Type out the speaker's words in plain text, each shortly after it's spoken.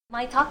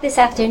My talk this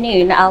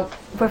afternoon, I'll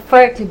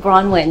refer to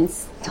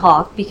Bronwyn's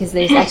talk because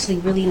there's actually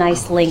really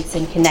nice links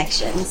and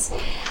connections.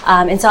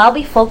 And so I'll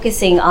be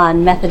focusing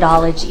on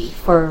methodology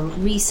for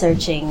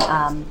researching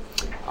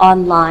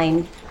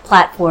online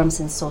platforms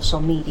and social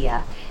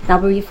media. And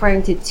I'll be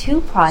referring to two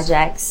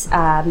projects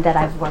that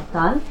I've worked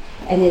on,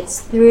 and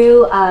it's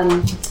through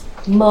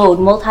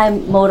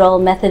multimodal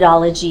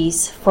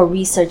methodologies for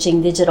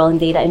researching digital and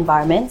data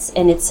environments,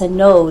 and it's a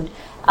node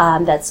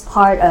that's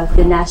part of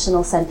the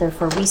National Center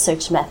for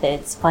Research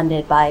Methods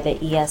funded by the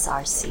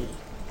SRHE.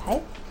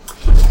 Okay?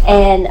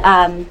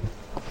 And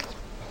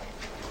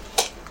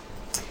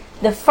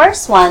the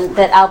first one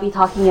that I'll be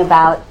talking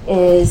about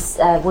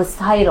was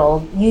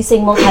titled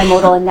Using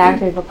Multimodal and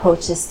Narrative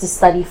Approaches to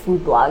Study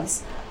Food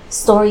Blogs,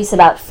 Stories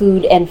About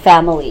Food and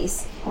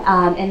Families.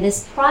 And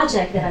this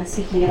project that I'm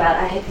speaking about,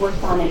 I had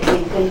worked on it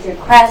with Winter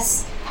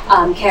Kress,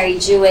 Carrie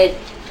Jewett,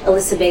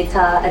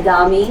 Elisabetta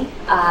Adami,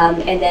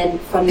 and then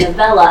from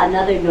Novella,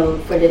 another node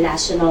for the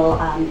National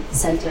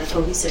Center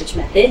for Research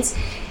Methods,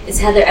 is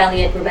Heather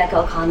Elliott, Rebecca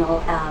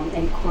O'Connell,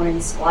 and Corin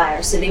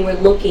Squire. So they were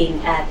looking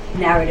at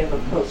narrative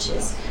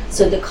approaches,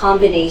 so the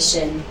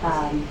combination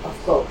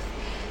of both.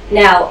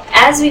 Now,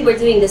 as we were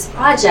doing this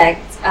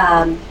project,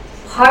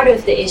 part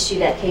of the issue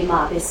that came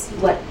up is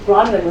what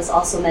Bronwyn was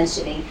also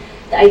mentioning,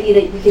 the idea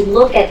that we can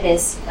look at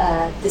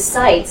the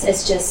sites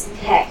as just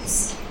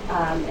text.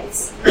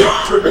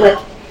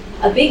 But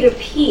a bigger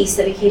piece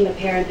that became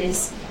apparent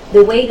is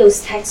the way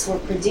those texts were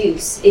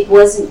produced. It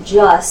wasn't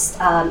just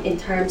in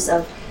terms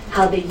of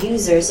how the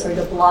users or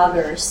the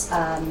bloggers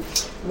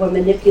were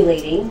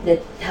manipulating the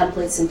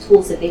templates and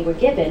tools that they were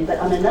given, but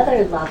on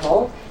another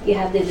level, you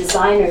have the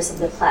designers of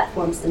the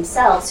platforms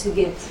themselves who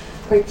give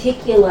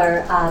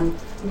particular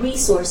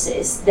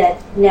resources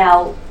that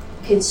now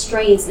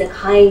constrains the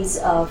kinds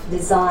of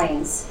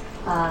designs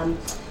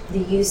the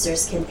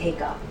users can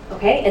take up.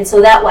 Okay, and so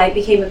that way it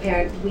became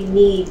apparent we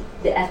need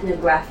the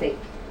ethnographic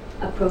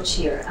approach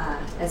here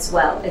as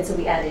well, and so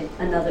we added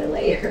another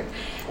layer.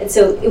 And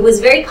so it was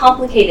very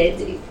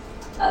complicated,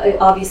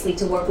 obviously,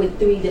 to work with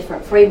three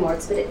different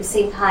frameworks, but at the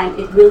same time,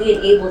 it really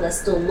enabled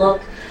us to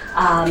look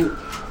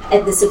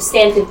at the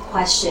substantive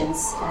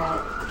questions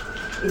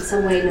in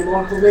some way, in a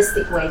more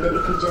holistic way than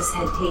if we just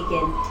had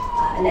taken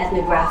an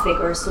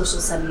ethnographic or a social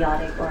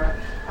semiotic or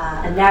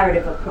a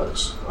narrative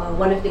approach.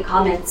 One of the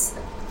comments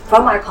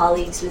from our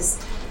colleagues was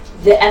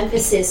the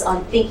emphasis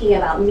on thinking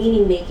about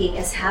meaning making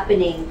as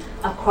happening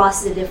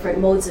across the different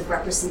modes of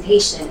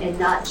representation and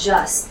not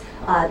just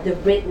the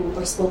written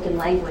or spoken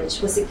language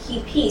was a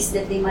key piece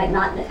that they might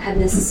not have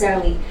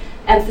necessarily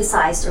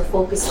emphasized or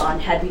focused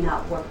on had we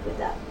not worked with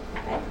them.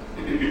 Okay?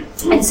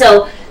 And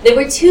so there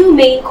were two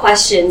main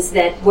questions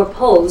that were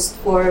posed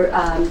for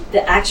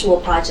the actual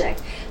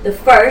project. The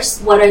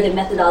first, what are the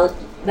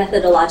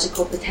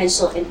methodological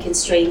potential and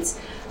constraints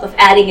of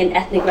adding an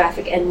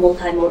ethnographic and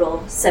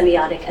multimodal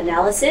semiotic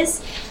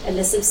analysis? And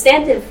the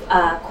substantive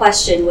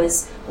question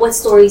was, what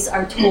stories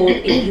are told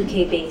in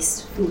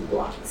UK-based food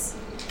blogs?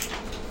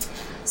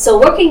 So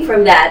working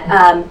from that,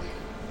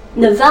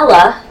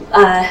 Novella,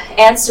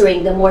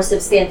 answering the more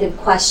substantive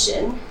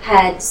question,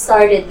 had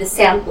started the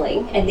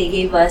sampling, and they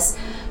gave us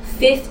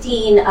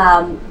 15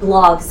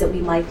 blogs that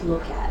we might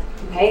look at,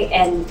 okay?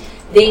 And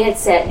they had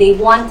said they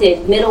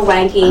wanted middle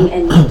ranking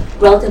and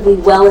relatively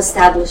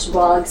well-established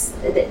blogs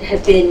that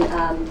have been,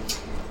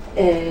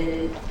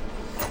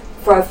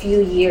 for a few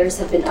years,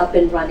 have been up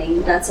and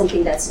running, not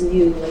something that's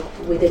new, like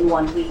within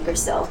 1 week or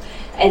so.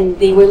 And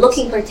they were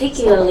looking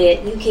particularly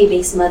at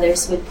UK-based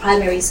mothers with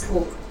primary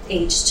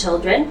school-aged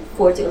children,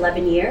 4 to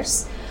 11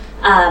 years,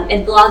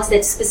 and blogs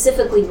that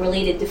specifically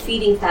related to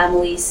feeding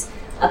families,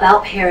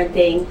 about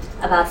parenting,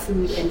 about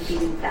food and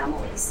feeding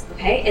families,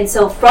 okay? And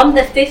so from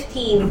the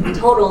 15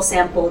 total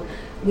sampled,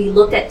 we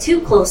looked at two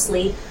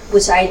closely,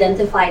 which I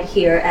identified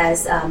here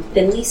as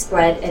Thinly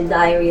Spread and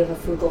Diary of a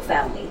Frugal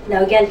Family.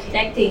 Now again,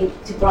 connecting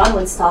to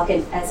Bronwyn's talk,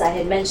 and as I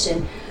had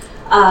mentioned,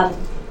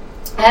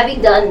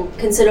 having done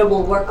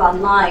considerable work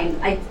online,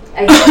 I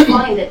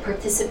find that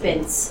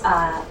participants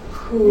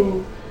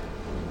who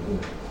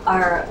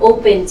are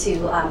open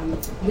to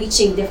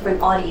reaching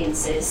different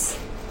audiences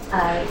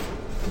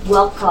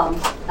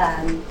welcome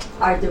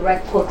our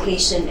direct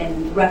quotation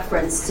and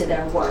reference to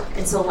their work.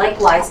 And so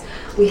likewise,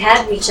 we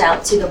had reached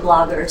out to the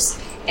bloggers,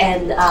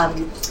 and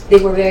they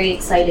were very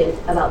excited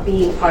about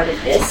being part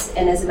of this.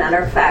 And as a matter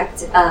of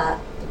fact,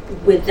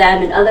 with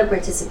them and other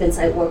participants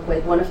I work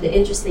with, one of the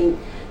interesting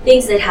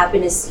things that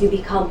happen is you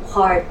become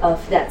part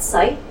of that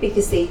site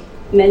because they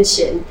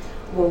mention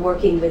we're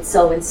working with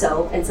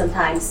so-and-so, and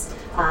sometimes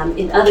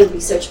in other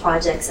research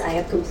projects I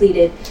have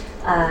completed,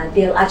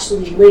 they'll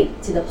actually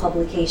link to the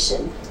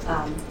publication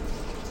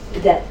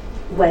that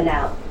went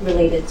out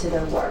related to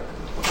their work.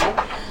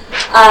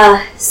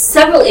 Okay?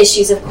 Several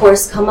issues, of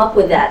course, come up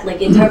with that.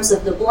 Like in terms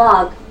of the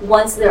blog,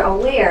 once they're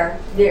aware,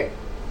 there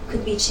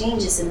could be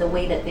changes in the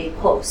way that they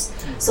post.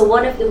 So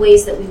one of the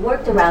ways that we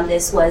worked around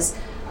this was,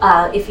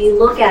 if you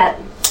look at,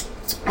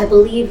 I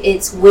believe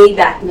it's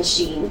Wayback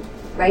Machine,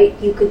 right?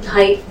 You could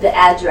type the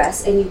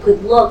address and you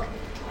could look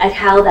at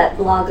how that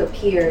blog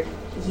appeared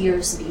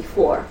years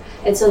before.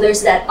 And so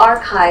there's that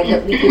archive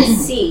that we could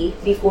see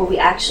before we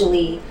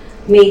actually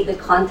made the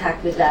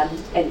contact with them,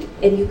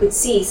 and you could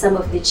see some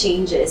of the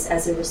changes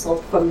as a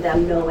result from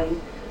them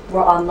knowing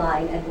we're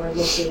online and we're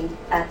looking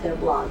at their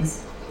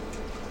blogs.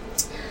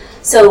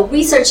 So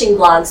researching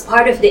blogs,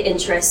 part of the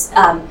interest,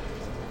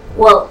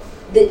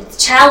 the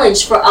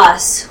challenge for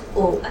us,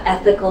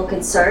 ethical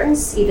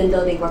concerns, even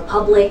though they were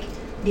public,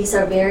 these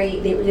are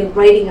they're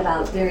writing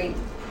about very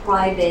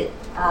private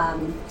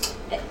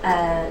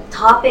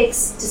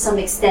topics to some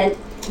extent.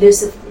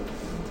 There's a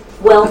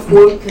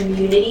well-formed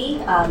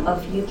community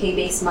of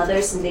UK-based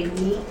mothers, and they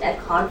meet at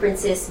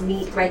conferences,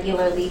 meet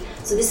regularly.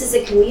 So this is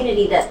a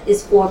community that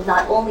is formed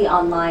not only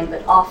online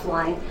but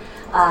offline.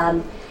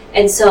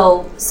 And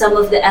so some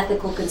of the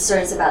ethical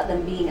concerns about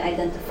them being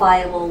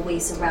identifiable,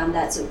 ways around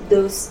that, so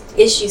those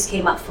issues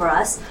came up for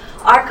us.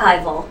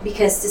 Archival,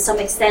 because to some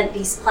extent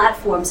these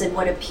platforms and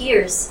what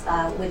appears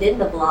within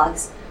the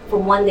blogs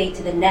from one day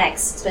to the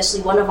next,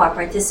 especially one of our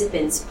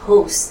participants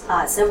posts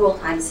several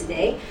times a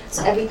day.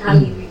 So every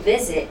time you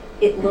revisit,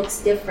 it looks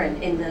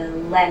different in the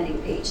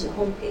landing page, the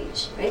home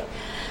page, right?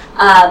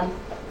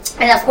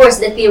 And of course,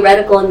 the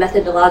theoretical and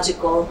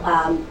methodological,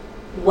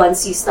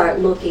 once you start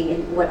looking,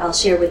 and what I'll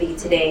share with you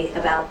today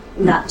about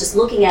not just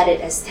looking at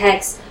it as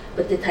text,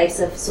 but the types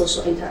of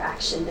social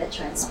interaction that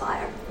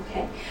transpire,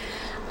 okay?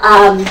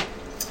 Let's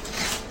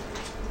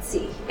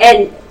see.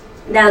 And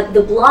now the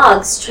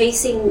blogs,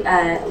 tracing,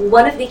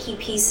 one of the key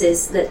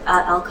pieces that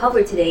I'll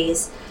cover today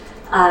is,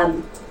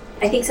 I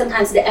think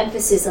sometimes the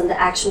emphasis on the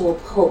actual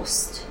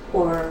post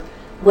or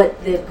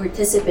what the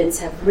participants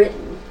have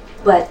written.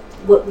 But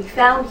what we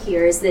found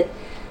here is that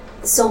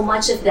so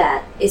much of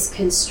that is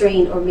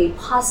constrained or made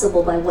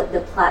possible by what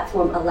the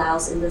platform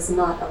allows and does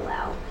not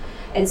allow.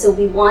 And so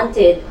we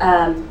wanted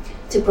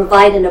to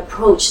provide an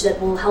approach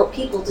that will help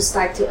people to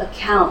start to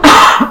account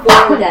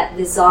for that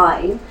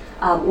design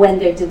when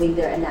they're doing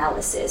their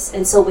analysis.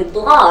 And so with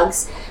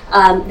blogs,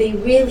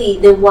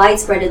 their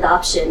widespread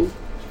adoption,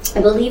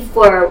 I believe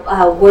for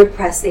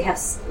WordPress, they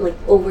have like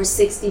over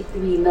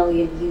 63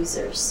 million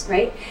users,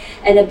 right?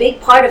 And a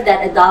big part of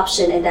that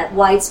adoption and that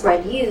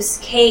widespread use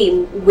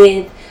came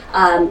with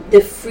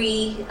the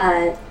free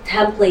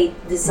template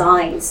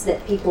designs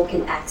that people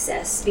can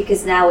access,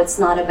 because now it's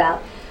not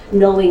about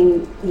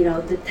knowing,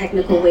 the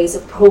technical ways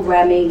of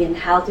programming and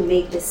how to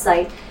make this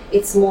site.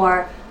 It's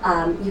more,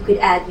 you could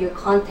add your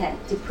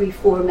content to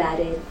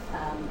pre-formatted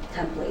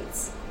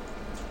templates,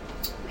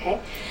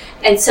 okay?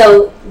 And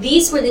so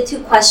these were the two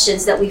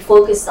questions that we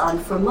focused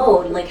on for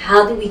Mode, like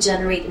how do we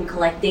generate and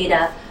collect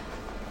data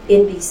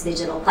in these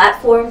digital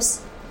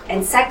platforms?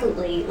 And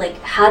secondly, like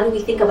how do we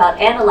think about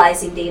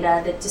analyzing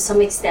data that to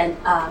some extent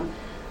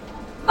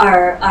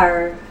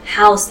are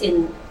housed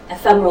in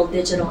ephemeral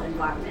digital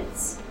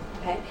environments,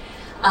 okay?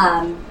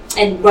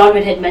 And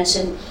Bronwyn had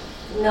mentioned,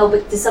 no,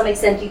 but to some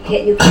extent you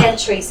can't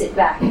trace it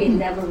back. It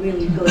never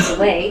really goes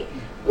away.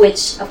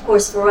 Which, of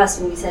course, for us,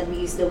 when we said we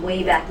used the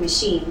Wayback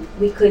Machine,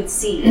 we could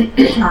see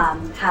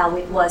how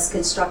it was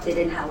constructed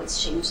and how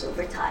it's changed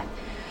over time.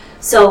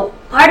 So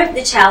part of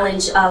the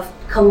challenge of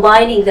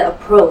combining the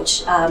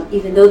approach,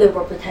 even though there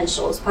were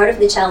potentials, part of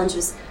the challenge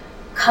was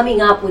coming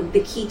up with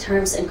the key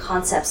terms and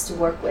concepts to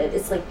work with.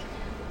 It's like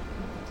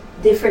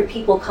different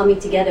people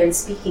coming together and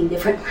speaking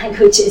different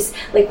languages.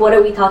 Like, what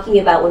are we talking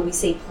about when we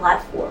say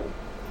platform,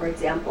 for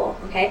example,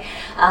 okay?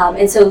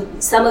 And so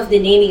some of the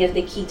naming of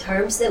the key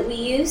terms that we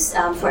use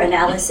for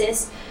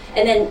analysis.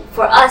 And then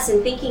for us,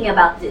 in thinking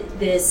about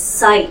this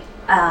site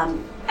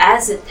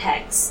as a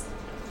text,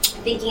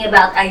 thinking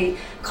about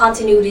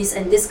continuities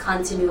and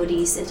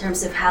discontinuities in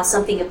terms of how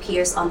something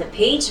appears on the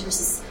page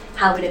versus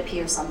how it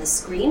appears on the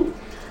screen.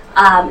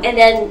 And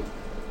then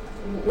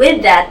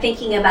with that,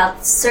 thinking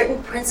about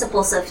certain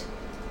principles of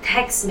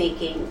text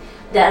making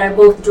that are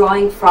both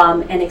drawing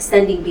from and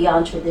extending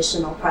beyond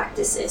traditional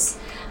practices.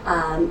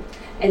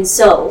 And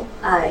so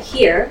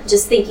here,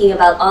 just thinking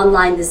about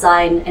online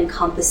design and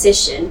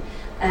composition,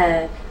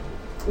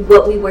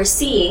 what we were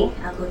seeing,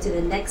 I'll go to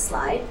the next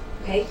slide,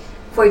 okay?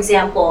 For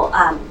example,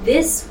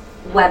 this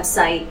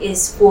website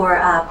is for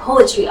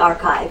Poetry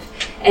Archive,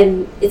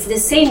 and it's the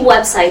same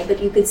website,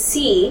 but you could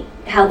see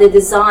how the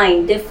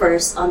design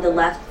differs on the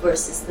left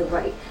versus the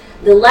right.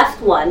 The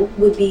left one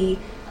would be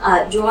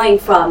drawing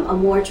from a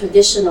more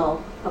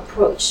traditional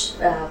approach,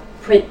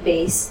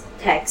 print-based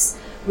text,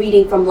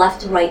 reading from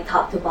left to right,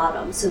 top to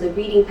bottom. So the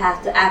reading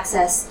path to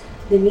access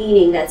the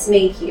meaning that's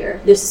made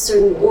here, there's a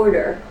certain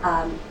order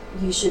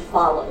you should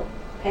follow,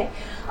 okay?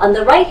 On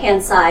the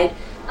right-hand side,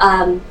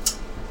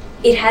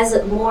 it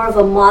has more of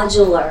a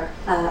modular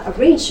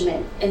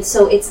arrangement, and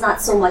so it's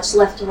not so much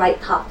left to right,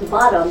 top to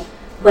bottom,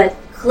 but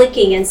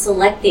clicking and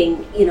selecting,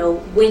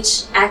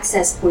 which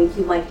access point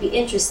you might be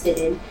interested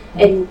in,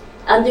 and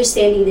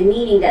understanding the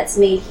meaning that's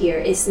made here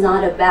is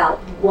not about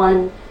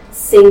one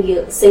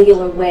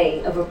singular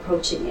way of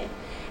approaching it.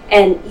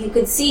 And you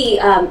could see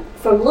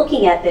from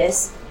looking at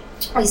this,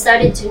 we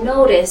started to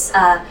notice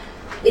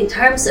in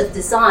terms of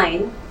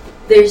design,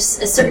 there's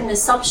a certain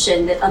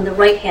assumption that on the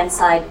right-hand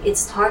side,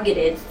 it's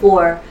targeted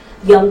for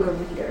younger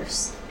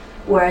readers,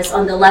 whereas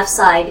on the left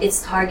side,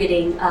 it's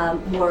targeting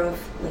more of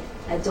like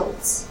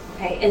adults.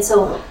 Okay, and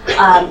so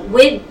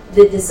with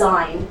the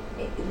design,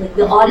 like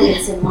the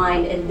audience in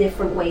mind, and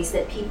different ways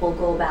that people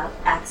go about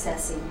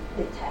accessing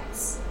the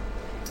text.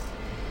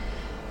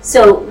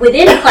 So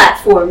within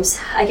platforms,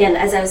 again,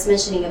 as I was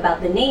mentioning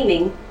about the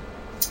naming,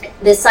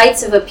 the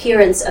sites of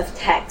appearance of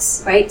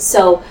text, right?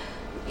 So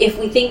if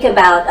we think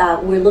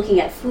about, we're looking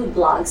at food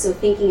blogs, so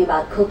thinking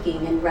about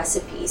cooking and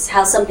recipes,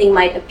 how something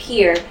might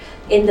appear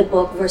in the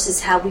book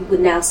versus how we would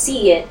now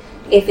see it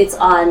if it's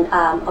on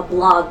a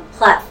blog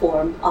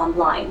platform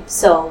online.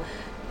 So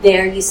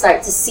there you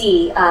start to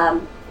see,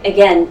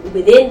 again,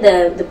 within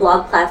the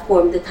blog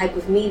platform, the type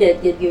of media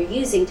that you're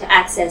using to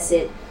access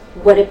it,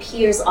 what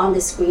appears on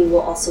the screen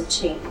will also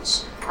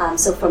change.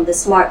 So from the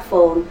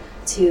smartphone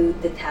to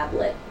the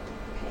tablet.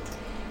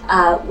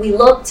 Okay. We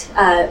looked,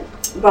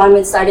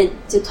 Bronwyn started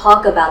to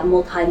talk about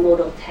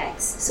multimodal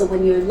text. So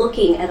when you're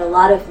looking at a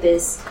lot of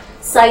these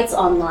sites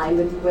online,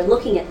 when we're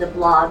looking at the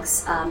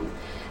blogs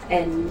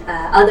and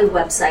other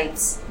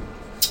websites,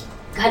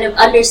 kind of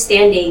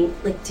understanding,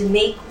 like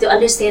to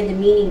understand the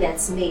meaning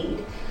that's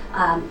made,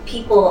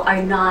 people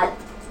are not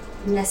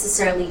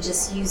necessarily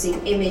just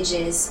using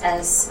images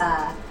as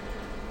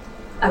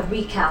a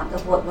recount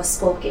of what was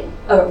spoken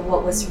or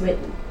what was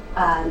written.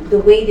 The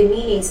way the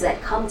meanings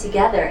that come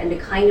together and the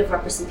kind of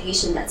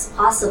representation that's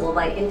possible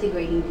by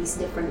integrating these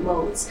different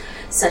modes,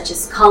 such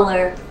as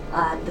color,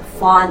 the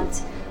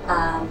font,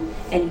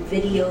 any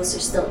videos or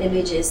still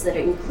images that are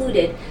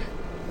included,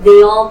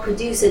 they all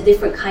produce a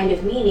different kind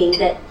of meaning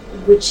that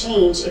would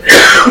change if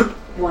you took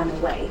one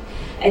away.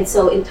 And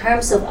so in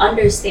terms of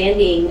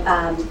understanding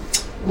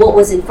what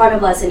was in front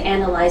of us and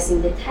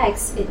analyzing the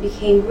text, it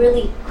became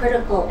really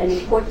critical and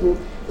important,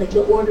 like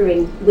the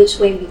ordering, which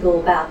way we go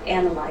about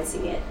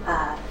analyzing it.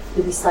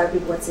 Do we start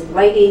with what's in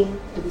writing?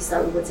 Do we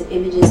start with what's in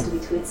images? Do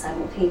we do it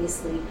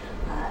simultaneously?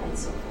 And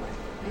so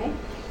forth, okay?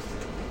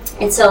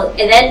 And so,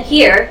 and then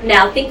here,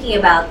 now thinking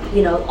about,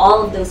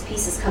 all of those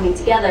pieces coming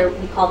together,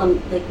 we call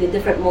them like the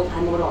different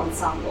multimodal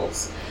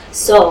ensembles.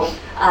 So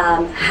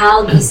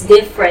how these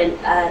different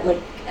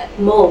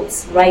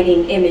modes,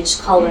 writing, image,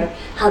 color,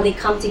 how they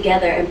come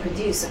together and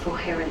produce a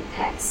coherent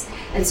text.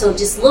 And so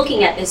just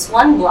looking at this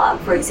one blog,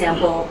 for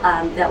example,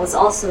 that was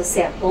also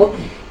sampled,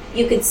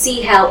 you could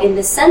see how in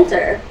the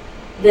center,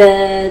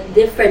 the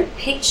different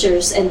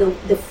pictures and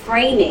the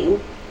framing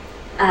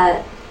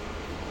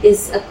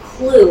is a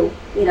clue,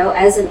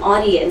 as an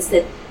audience,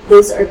 that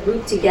those are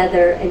grouped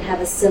together and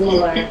have a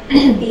similar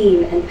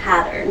theme and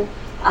pattern.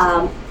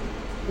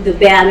 The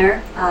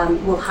banner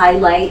will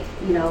highlight,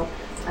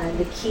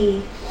 the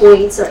key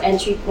points or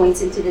entry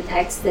points into the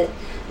text that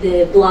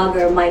the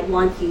blogger might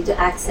want you to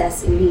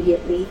access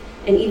immediately.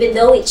 And even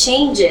though it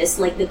changes,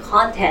 like the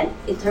content,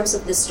 in terms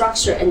of the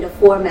structure and the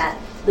format,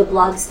 the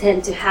blogs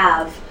tend to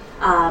have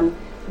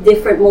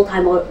different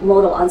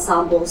multimodal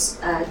ensembles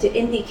to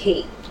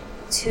indicate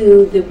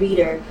to the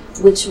reader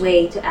which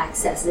way to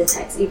access the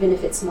text, even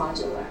if it's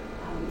modular.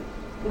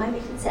 Am I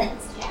making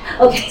sense? Yeah.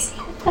 Okay.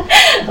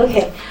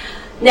 Okay.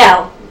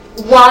 Now,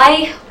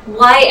 why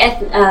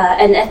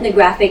an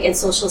ethnographic and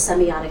social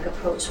semiotic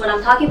approach? When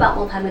I'm talking about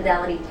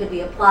multimodality, it could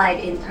be applied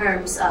in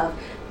terms of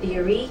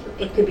theory.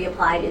 It could be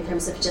applied in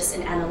terms of just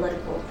an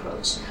analytical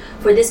approach.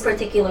 For this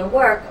particular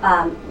work,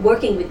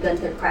 working with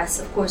Gunther Press,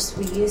 of course,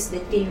 we use the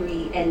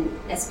theory and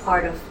as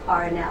part of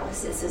our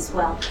analysis as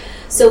well.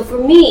 So for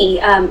me,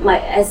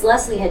 as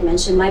Leslie had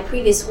mentioned, my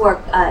previous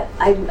work,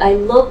 I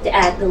looked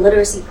at the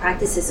literacy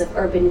practices of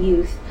urban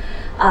youth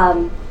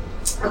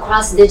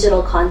across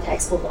digital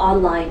contexts, both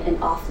online and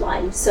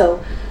offline.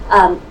 So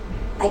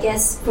I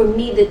guess for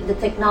me, the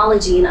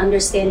technology and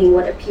understanding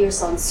what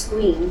appears on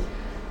screen,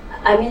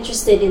 I'm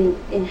interested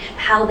in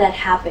how that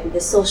happened, the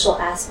social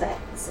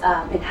aspects,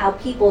 and how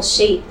people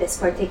shape this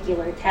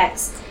particular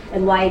text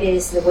and why it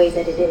is the way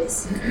that it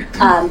is.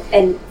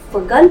 And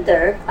for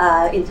Gunther,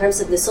 in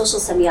terms of the social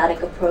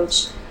semiotic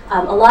approach,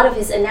 a lot of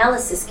his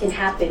analysis can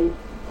happen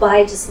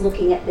by just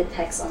looking at the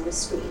text on the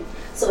screen.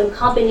 So in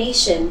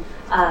combination,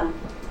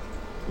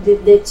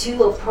 the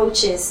two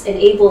approaches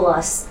enable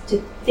us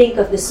to think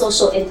of the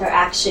social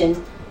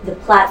interaction, the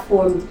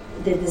platform,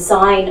 the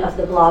design of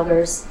the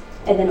bloggers,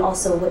 and then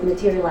also what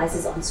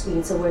materializes on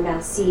screen. So we're now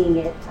seeing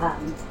it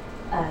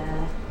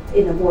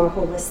in a more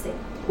holistic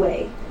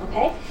way,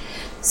 okay?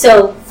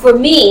 So for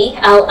me,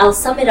 I'll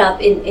sum it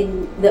up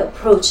in the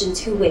approach in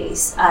two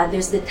ways.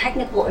 There's the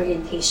technical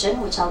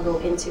orientation, which I'll go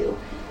into,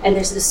 and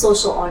there's the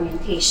social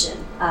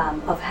orientation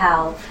of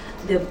how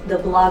the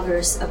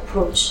bloggers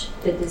approach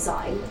the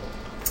design.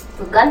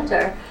 For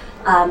Gunther,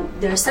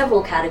 there are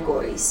several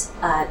categories.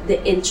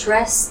 The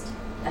interest,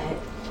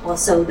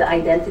 also the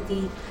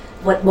identity,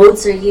 what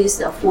modes are used,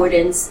 the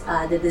affordance,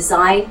 the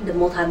design, the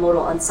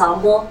multimodal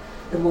ensemble,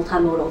 the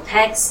multimodal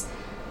text,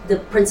 the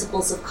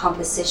principles of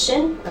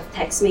composition, of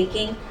text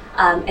making,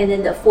 and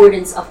then the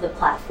affordance of the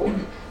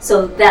platform.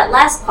 So that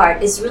last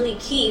part is really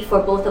key for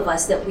both of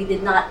us, that we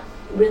did not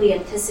really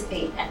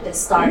anticipate at the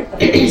start of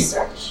the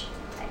research.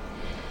 Okay.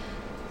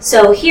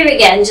 So here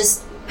again,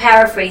 just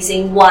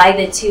paraphrasing why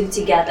the two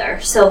together.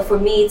 So for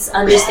me, it's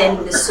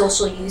understanding the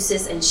social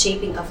uses and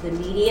shaping of the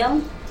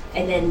medium,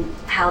 and then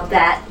how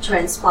that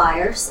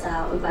transpires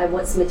by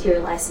what's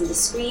materialized on the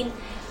screen.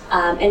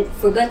 And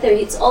for Gunther,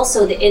 it's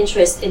also the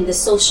interest in the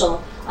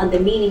social, on the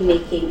meaning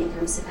making in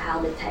terms of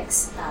how the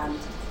text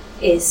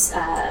is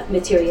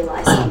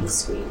materialized on the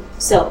screen.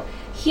 So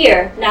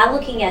here, now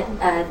looking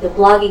at the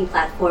blogging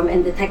platform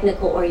and the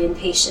technical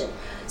orientation.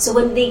 So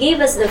when they gave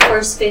us the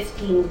first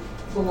 15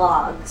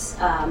 blogs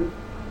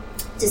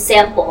to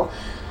sample,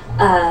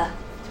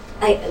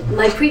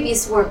 my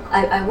previous work,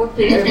 I worked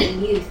with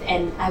urban youth,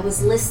 and I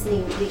was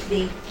listening,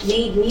 they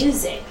made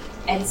music.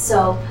 And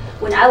so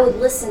when I would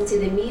listen to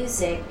the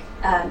music,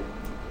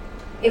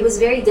 it was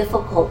very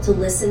difficult to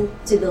listen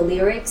to the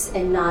lyrics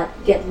and not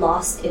get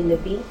lost in the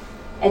beat.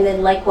 And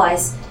then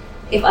likewise,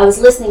 if I was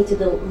listening to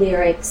the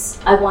lyrics,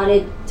 I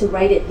wanted to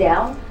write it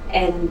down,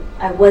 and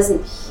I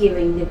wasn't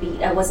hearing the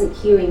beat. I wasn't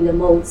hearing the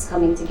modes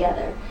coming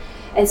together.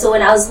 And so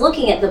when I was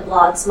looking at the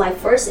blogs, my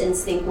first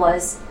instinct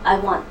was, I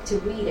want to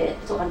read it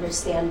to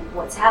understand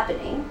what's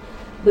happening.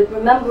 But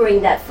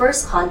remembering that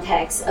first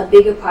context, a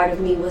bigger part of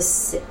me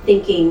was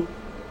thinking,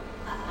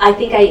 I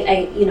think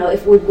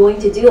if we're going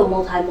to do a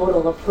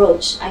multimodal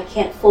approach, I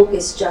can't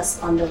focus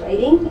just on the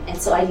writing. And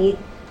so I need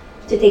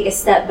to take a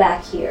step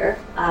back here.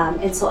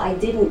 And so I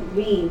didn't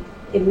read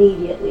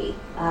immediately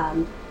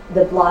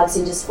the blogs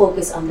and just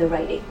focus on the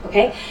writing,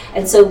 okay?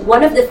 And so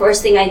one of the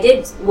first thing I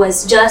did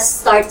was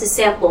just start to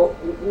sample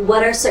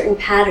what are certain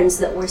patterns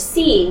that we're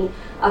seeing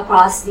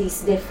across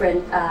these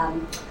different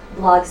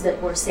blogs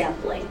that we're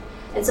sampling.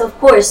 And so of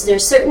course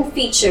there's certain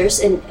features,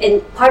 and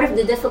part of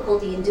the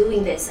difficulty in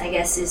doing this, I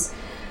guess, is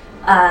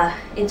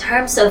in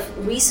terms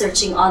of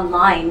researching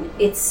online,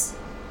 it's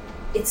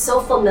so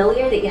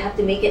familiar that you have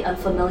to make it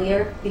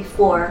unfamiliar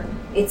before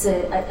it's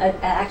an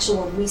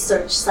actual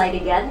research site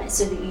again,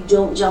 so that you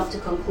don't jump to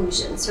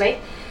conclusions, right?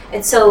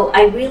 And so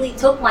I really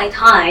took my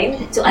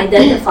time to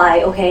identify,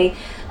 okay,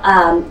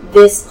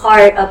 this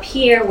part up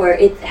here where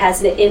it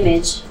has the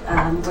image,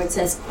 where it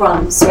says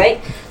crumbs,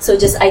 right? So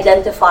just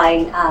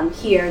identifying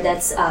here,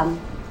 that's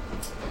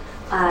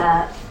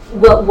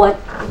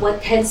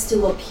what tends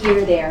to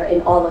appear there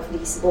in all of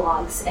these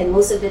blogs. And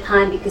most of the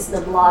time, because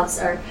the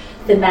blogs are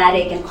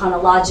thematic and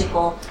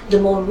chronological, the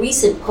more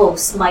recent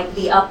posts might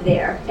be up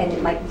there and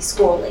it might be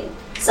scrolling.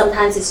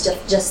 Sometimes it's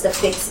just a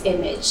fixed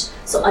image.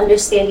 So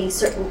understanding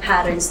certain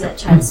patterns that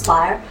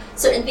transpire,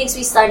 certain things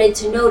we started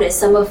to notice.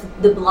 Some of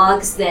the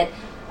bloggers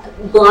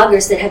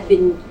that have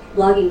been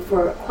blogging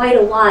for quite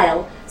a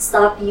while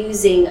stopped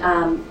using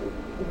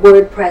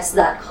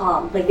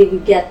WordPress.com. Like they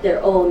would get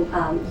their own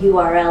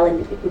URL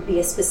and it would be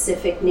a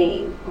specific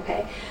name.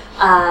 Okay.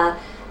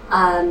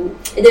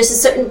 There's a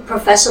certain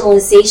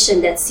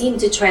professionalization that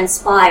seemed to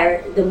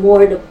transpire the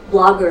more the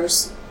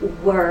bloggers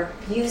were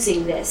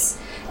using this.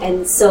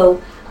 And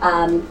so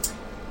I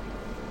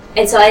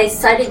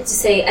decided to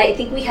say, I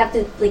think we have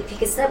to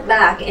take a step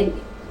back and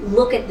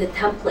look at the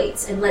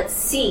templates, and let's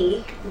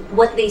see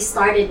what they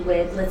started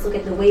with. Let's look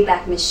at the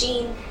Wayback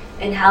Machine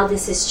and how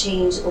this has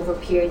changed over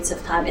periods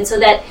of time. And so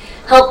that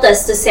helped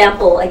us to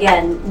sample,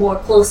 again, more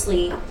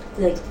closely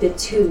the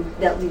two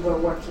that we were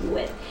working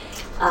with.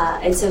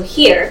 And so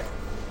here,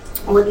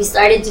 what we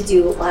started to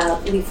do,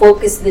 we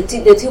focused, the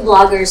two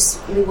bloggers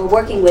we were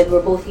working with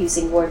were both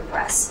using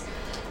WordPress.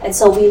 And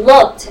so we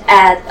looked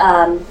at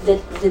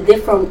the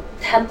different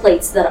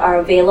templates that are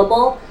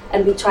available,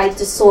 and we tried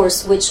to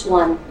source which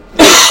one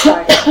we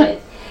started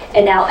with.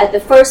 And now at the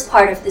first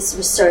part of this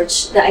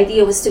research, the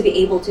idea was to be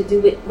able to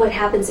do it, what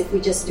happens if we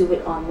just do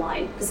it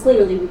online? Because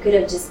clearly we could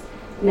have just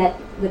met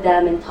with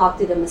them and talked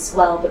to them as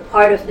well, but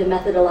part of the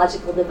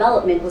methodological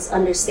development was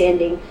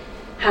understanding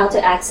how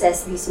to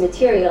access these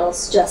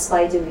materials just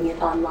by doing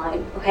it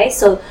online. Okay,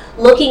 so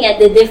looking at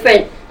the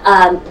different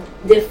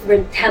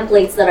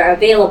templates that are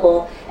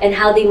available and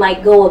how they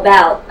might go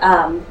about,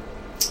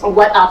 or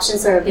what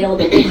options are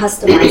available to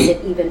customize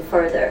it even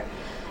further.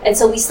 And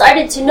so we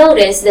started to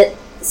notice that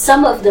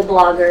some of the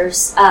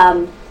bloggers,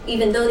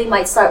 even though they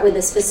might start with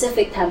a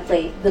specific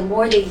template, the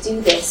more they do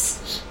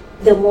this,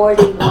 the more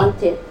they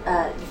want it.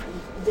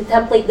 The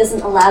template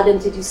doesn't allow them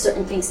to do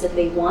certain things that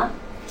they want.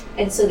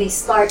 And so they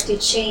start to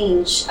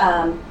change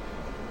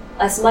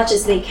as much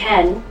as they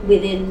can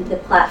within the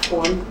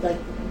platform, like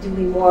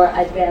doing more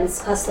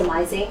advanced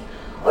customizing.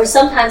 Or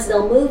sometimes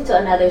they'll move to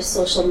another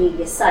social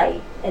media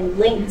site and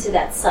link to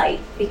that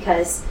site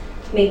because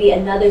maybe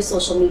another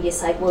social media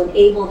site will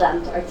enable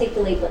them to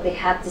articulate what they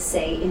have to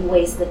say in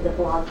ways that the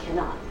blog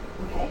cannot.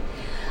 Okay,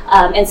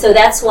 and so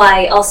that's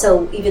why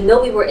also, even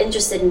though we were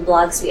interested in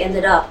blogs, we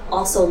ended up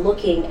also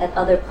looking at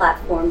other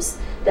platforms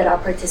that our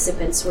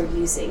participants were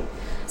using.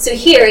 So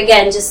here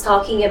again, just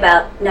talking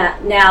about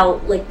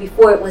now, like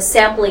before it was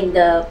sampling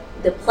the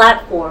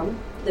platform,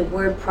 the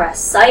WordPress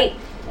site,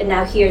 and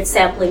now here it's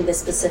sampling the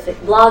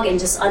specific blog and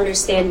just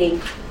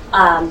understanding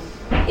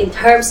in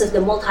terms of the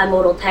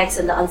multimodal text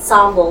and the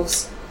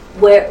ensembles,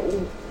 where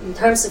in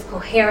terms of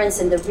coherence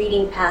and the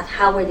reading path,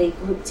 how are they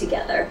grouped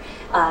together?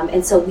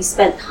 And so we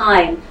spent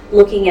time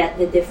looking at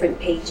the different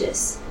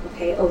pages,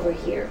 okay, over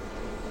here.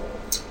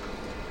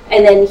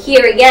 And then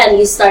here again,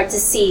 you start to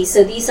see,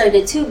 so these are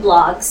the two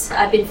blogs.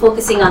 I've been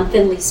focusing on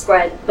Thinly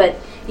Spread, but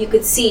you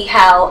could see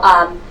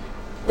how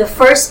the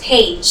first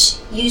page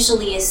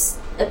usually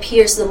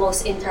appears the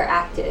most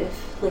interactive.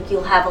 Like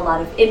you'll have a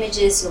lot of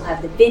images, you'll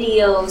have the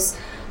videos,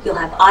 you'll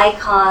have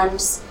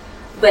icons,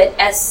 but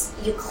as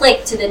you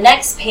click to the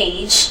next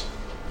page,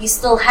 you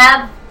still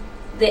have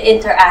the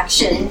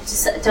interaction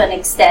to an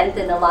extent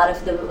and a lot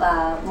of the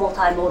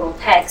multimodal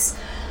text.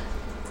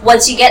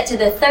 Once you get to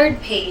the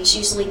third page,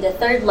 usually the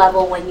third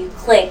level, when you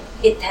click,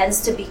 it tends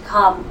to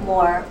become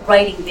more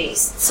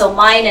writing-based. So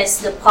minus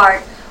the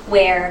part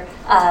where,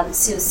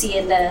 so you see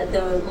in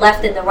the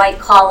left and the right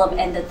column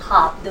and the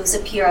top, those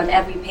appear on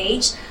every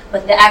page,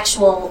 but the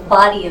actual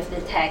body of the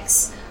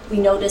text, we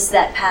notice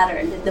that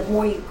pattern, that the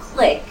more you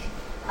click,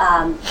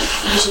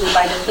 usually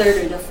by the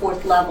third or the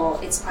fourth level,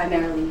 it's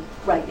primarily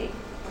writing,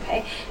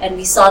 okay? And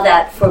we saw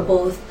that for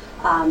both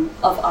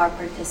of our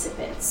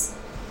participants.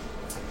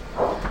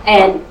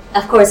 And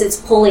of course, it's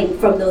pulling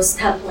from those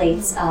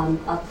templates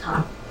up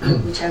top,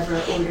 whichever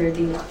order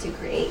they want to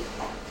create.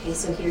 Okay,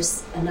 so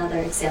here's another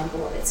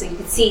example of it. So you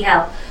can see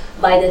how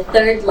by the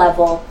third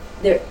level,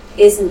 there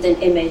isn't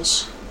an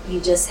image,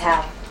 you just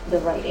have the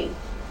writing.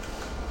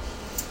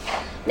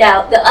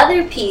 Now, the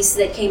other piece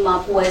that came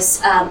up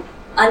was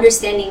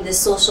understanding the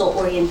social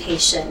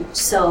orientation.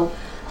 So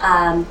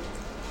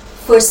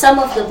for some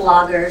of the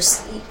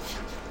bloggers,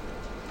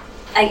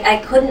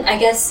 I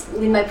guess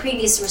in my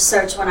previous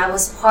research, when I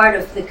was part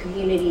of the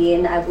community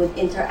and I would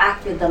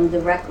interact with them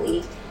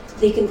directly,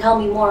 they can tell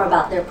me more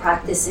about their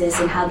practices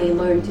and how they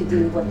learn to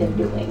do what they're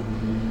doing.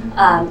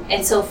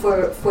 And so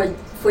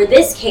for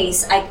this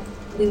case,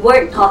 we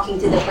weren't talking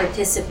to the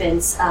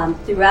participants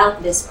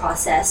throughout this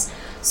process.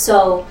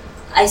 So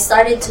I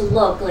started to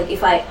look, like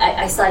if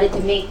I started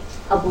to make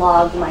a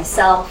blog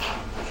myself,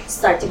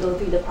 start to go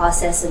through the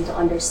process and to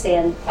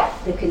understand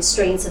the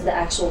constraints of the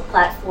actual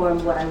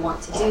platform, what I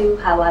want to do,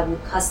 how I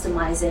would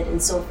customize it,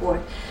 and so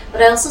forth.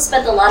 But I also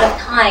spent a lot of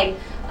time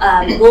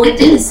going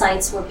to the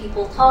sites where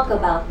people talk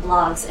about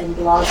blogs and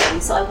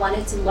blogging. So I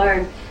wanted to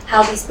learn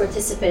how these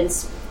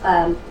participants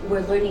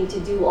were learning to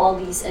do all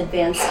these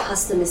advanced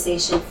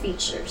customization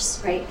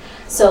features, right?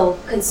 So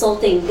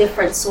consulting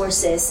different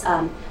sources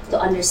to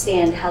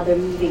understand how they're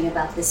moving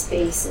about the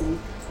space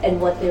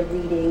and what they're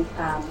reading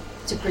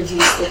to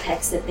produce the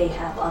text that they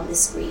have on the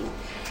screen.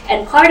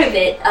 And part of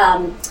it,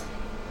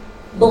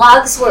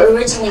 blogs were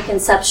originally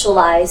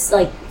conceptualized,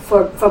 like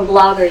from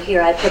Blogger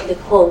here, I put the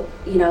quote,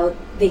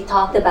 they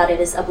talked about it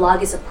as a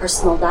blog is a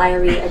personal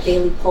diary, a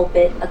daily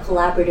pulpit, a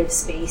collaborative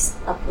space,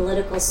 a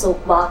political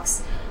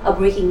soapbox, a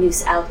breaking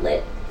news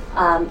outlet.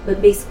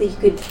 But basically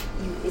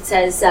it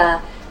says,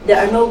 there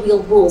are no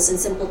real rules. In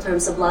simple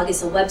terms, a blog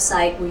is a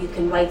website where you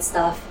can write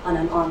stuff on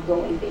an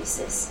ongoing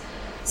basis.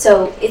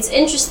 So it's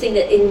interesting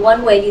that in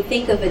one way you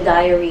think of a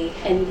diary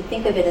and you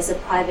think of it as a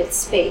private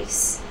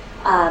space.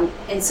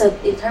 And so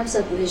in terms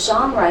of the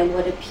genre and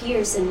what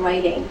appears in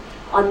writing,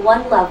 on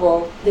one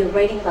level, they're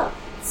writing about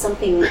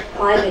something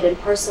private and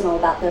personal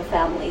about their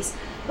families.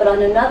 But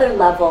on another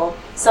level,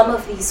 some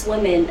of these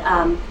women,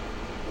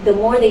 the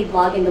more they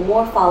blog and the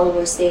more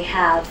followers they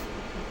have,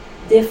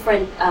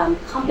 different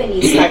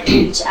companies start to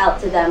reach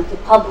out to them to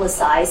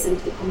publicize and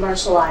to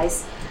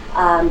commercialize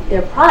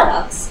their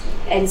products.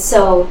 And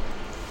so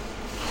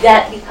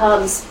that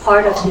becomes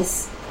part of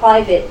this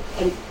private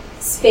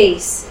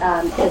space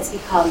that's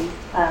become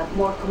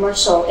more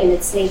commercial in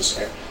its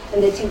nature.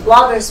 And the two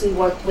bloggers we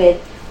worked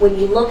with, when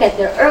you look at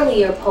their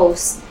earlier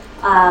posts,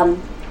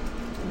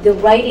 the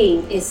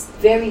writing is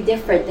very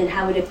different than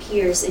how it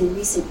appears in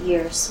recent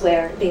years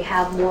where they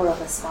have more of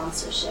a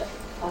sponsorship.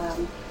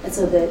 And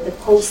so the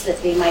posts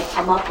that they might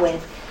come up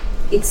with,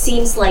 it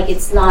seems like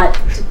it's not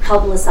to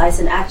publicize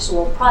an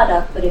actual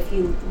product, but if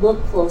you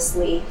look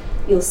closely,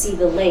 you'll see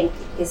the link,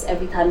 because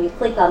every time you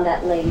click on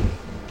that link,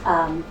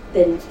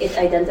 then it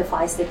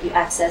identifies that you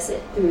access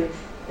it through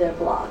their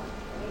blog.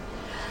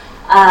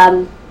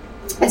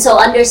 And so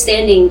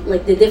understanding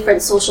like the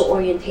different social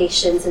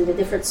orientations and the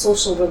different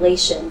social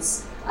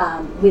relations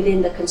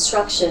within the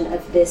construction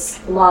of this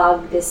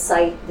blog, this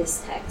site,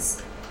 this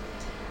text.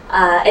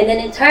 And then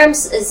in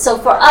terms, so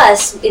for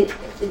us,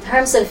 in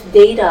terms of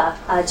data,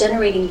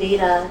 generating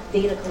data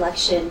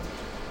collection,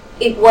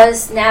 it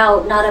was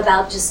now not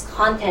about just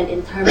content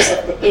in terms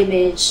of the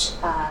image,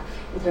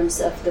 in terms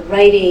of the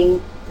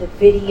writing, the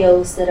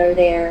videos that are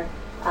there,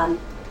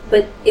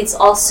 but it's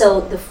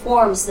also the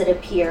forms that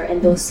appear,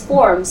 and those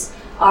forms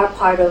are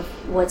part of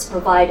what's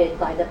provided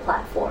by the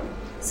platform.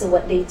 So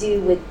what they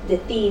do with the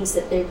themes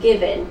that they're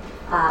given,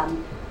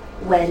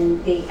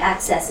 when they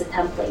access a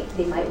template,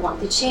 they might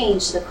want to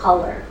change the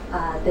color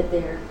that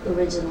they're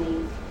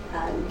originally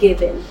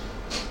given.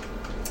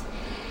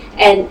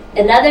 And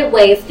another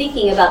way of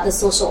thinking about the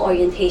social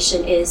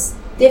orientation is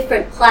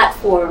different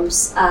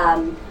platforms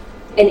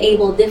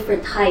enable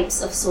different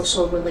types of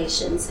social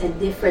relations and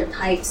different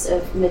types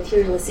of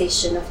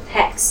materialization of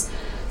text.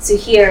 So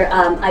here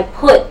I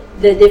put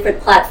the different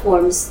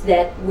platforms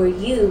that were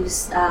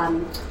used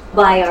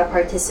by our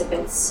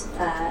participants.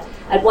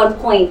 At one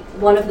point,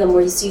 one of them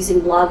was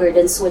using Blogger,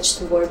 then switched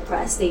to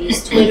WordPress. They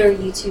used Twitter,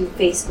 YouTube,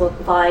 Facebook,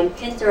 Vine,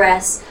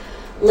 Pinterest,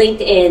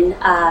 LinkedIn,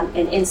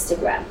 and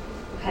Instagram.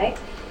 Okay.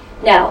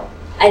 Now,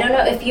 I don't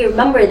know if you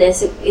remember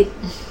this. It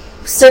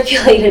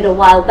circulated a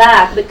while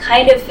back, but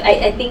kind of,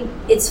 I think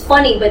it's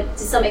funny, but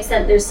to some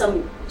extent there's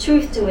some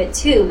truth to it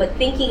too. But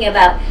thinking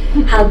about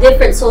how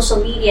different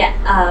social media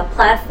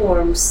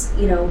platforms,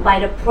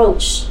 might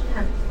approach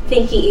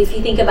thinking, if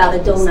you think about a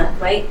donut,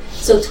 right?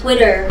 So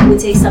Twitter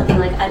would say something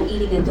like, I'm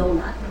eating a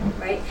donut,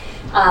 right?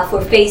 For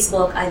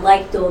Facebook, I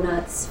like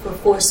donuts. For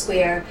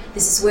Foursquare,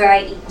 this is where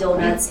I eat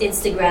donuts.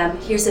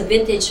 Instagram, here's a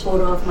vintage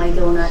photo of my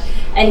donut,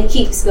 and it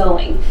keeps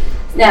going.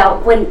 Now,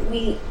 when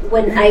we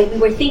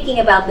were thinking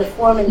about the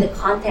form and the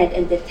content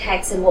and the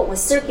text and what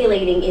was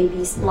circulating in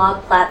these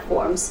blog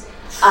platforms,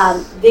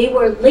 they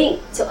were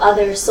linked to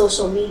other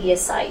social media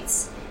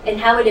sites, and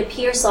how it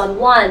appears on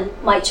one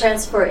might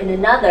transfer in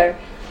another,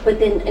 but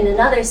then in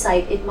another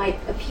site it might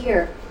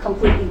appear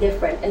completely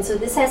different. And so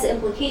this has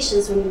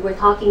implications when we were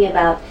talking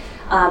about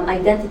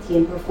identity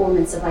and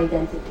performance of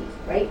identity,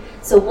 right?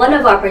 So one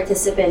of our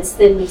participants,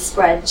 Thinly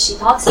Spread, she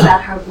talks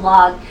about her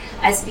blog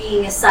as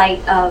being a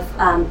site of,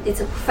 it's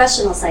a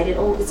professional site.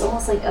 It's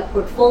almost like a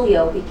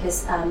portfolio,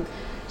 because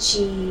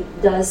she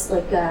does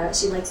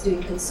she likes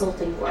doing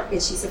consulting work,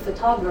 and she's a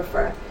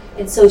photographer.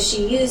 And so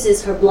she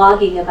uses her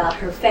blogging about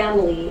her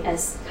family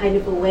as kind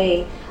of a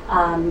way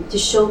to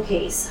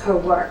showcase her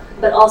work.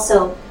 But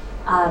also,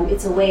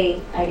 it's a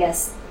way, I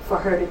guess, for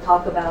her to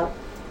talk about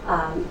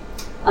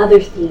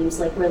other themes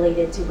like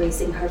related to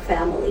raising her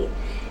family.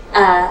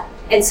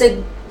 And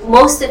so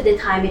most of the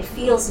time it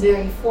feels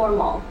very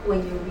formal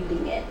when you're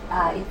reading it.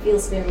 It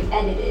feels very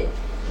edited,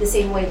 the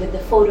same way with the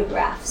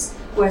photographs.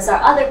 Whereas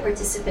our other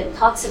participant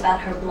talks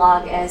about her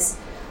blog as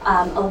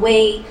a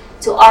way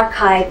to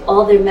archive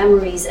all their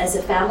memories as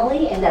a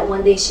family, and that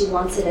one day she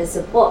wants it as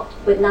a book,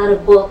 but not a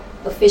book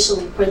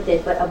officially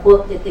printed, but a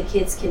book that the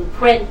kids can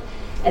print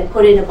and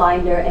put in a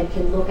binder and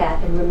can look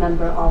at and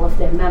remember all of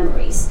their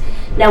memories.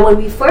 Now, when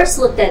we first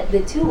looked at the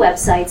two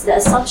websites, the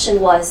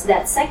assumption was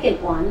that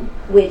second one,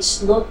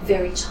 which looked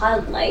very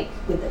childlike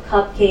with the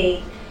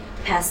cupcake,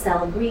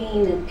 pastel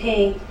green and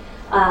pink,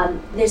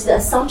 there's the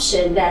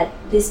assumption that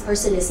this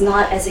person is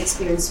not as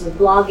experienced with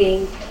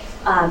blogging.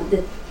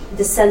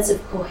 The sense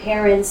of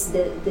coherence,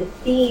 the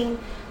theme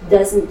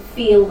doesn't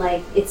feel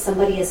like it's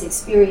somebody has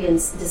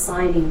experienced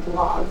designing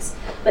blogs.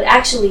 But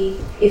actually,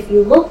 if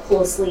you look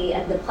closely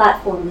at the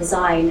platform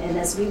design, and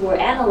as we were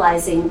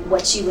analyzing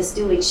what she was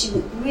doing, she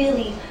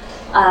really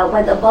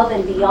went above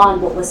and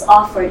beyond what was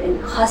offered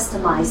and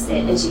customized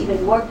it. And she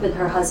even worked with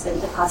her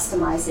husband to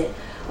customize it.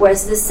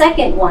 Whereas the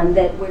second one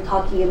that we're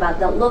talking about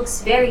that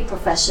looks very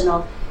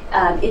professional,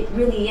 it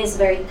really is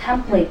very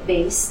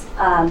template-based.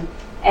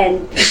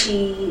 And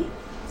she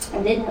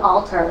didn't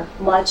alter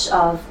much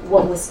of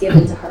what was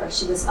given to her.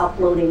 She was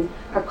uploading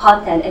her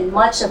content, and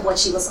much of what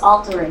she was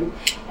altering,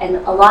 and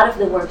a lot of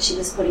the work she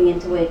was putting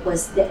into it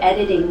was the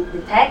editing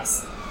the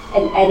text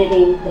and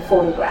editing the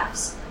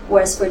photographs.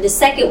 Whereas for the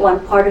second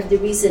one, part of the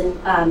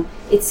reason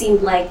it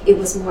seemed like it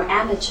was more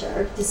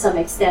amateur to some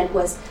extent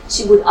was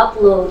she would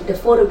upload the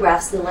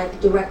photographs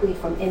directly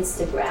from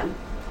Instagram.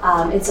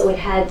 And so it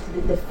had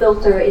the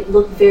filter, it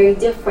looked very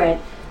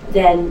different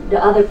than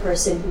the other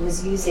person who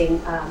was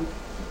using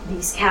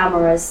these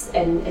cameras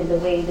and the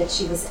way that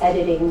she was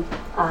editing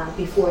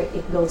before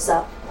it goes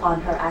up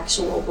on her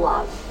actual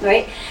blog,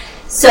 right?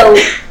 So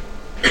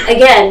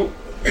again,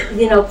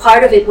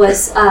 part of it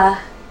was,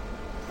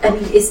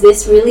 is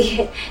this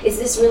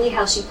really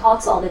how she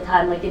talks all the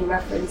time, like in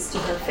reference to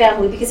her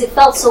family? Because it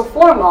felt so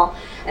formal.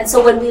 And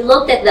so when we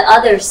looked at the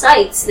other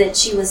sites that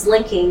she was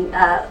linking,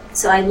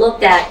 so I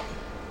looked at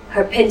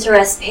her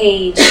Pinterest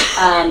page,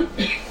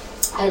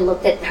 I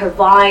looked at her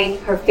Vine,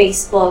 her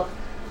Facebook,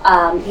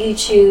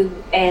 YouTube,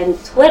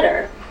 and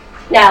Twitter.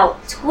 Now,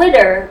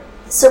 Twitter,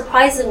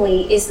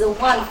 surprisingly, is the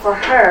one for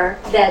her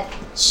that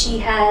she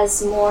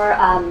has more,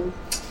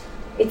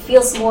 it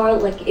feels more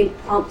like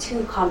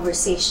impromptu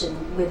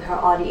conversation with her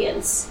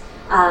audience.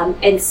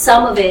 And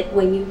some of it,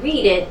 when you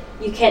read it,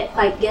 you can't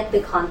quite get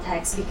the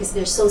context because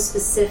they're so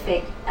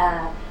specific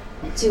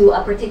to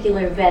a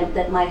particular event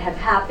that might have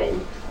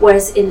happened.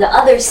 Whereas in the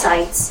other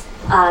sites,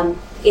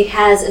 it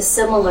has a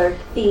similar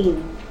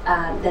theme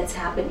that's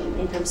happening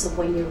in terms of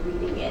when you're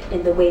reading it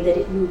and the way that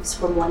it moves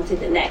from one to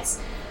the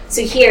next.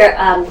 So here,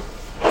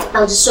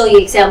 I'll just show you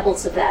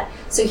examples of that.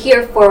 So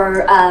here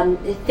for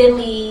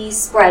Thinly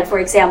Spread, for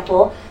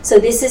example, so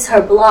this is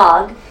her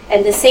blog,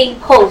 and the same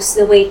post,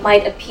 the way it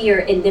might appear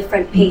in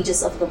different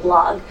pages of the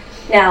blog.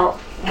 Now,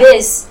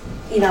 this,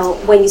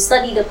 when you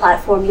study the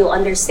platform, you'll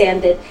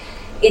understand that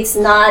it's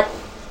not,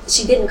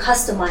 she didn't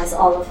customize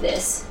all of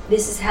this.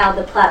 This is how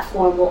the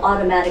platform will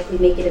automatically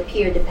make it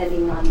appear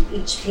depending on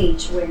each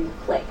page where you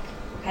click,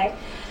 okay?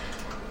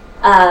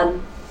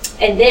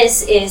 And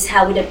this is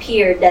how it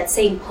appeared, that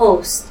same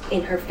post,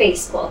 in her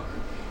Facebook.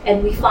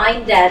 And we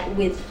find that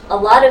with a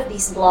lot of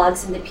these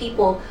blogs and the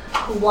people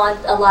who want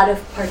a lot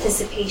of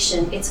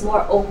participation, it's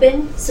more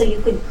open, so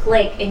you could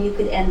click and you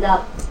could end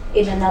up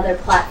in another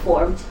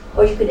platform,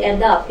 or you could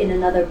end up in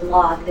another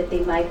blog that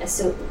they might,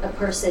 a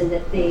person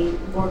that they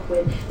work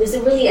with. There's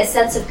really a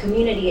sense of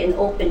community and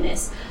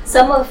openness.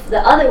 Some of the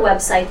other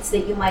websites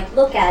that you might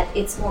look at,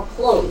 it's more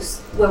closed,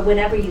 where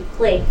whenever you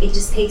click, it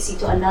just takes you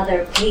to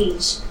another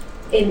page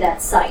in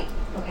that site.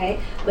 Okay,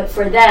 but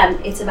for them,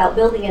 it's about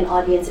building an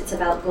audience. It's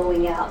about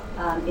going out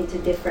into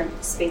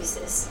different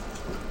spaces.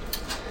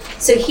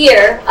 So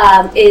here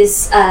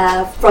is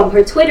from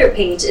her Twitter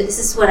page, and this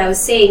is what I was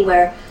saying,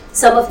 where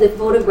some of the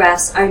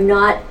photographs are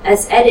not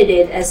as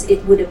edited as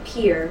it would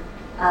appear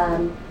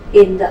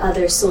in the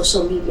other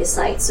social media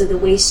sites. So the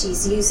way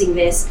she's using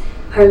this,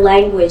 her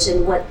language,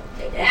 and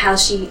how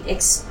she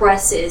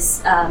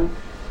expresses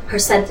her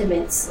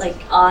sentiments, like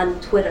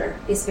on Twitter,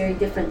 is very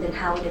different than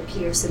how it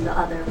appears in the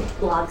other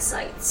blog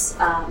sites.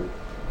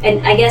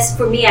 And I guess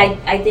for me,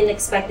 I didn't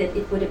expect that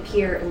it would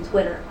appear in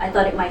Twitter. I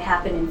thought it might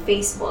happen in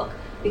Facebook,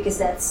 because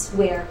that's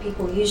where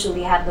people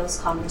usually have those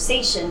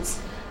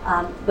conversations.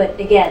 But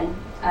again,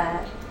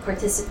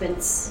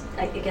 participants,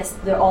 I guess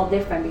they're all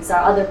different, because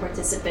our other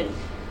participant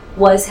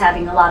was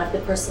having a lot of the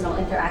personal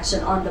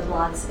interaction on the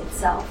blogs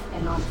itself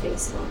and on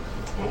Facebook.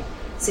 Okay.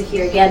 So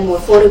here again, more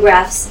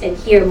photographs, and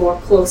here more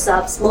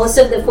close-ups. Most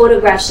of the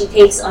photographs she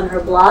takes on her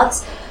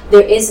blogs,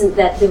 there isn't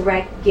that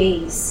direct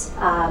gaze.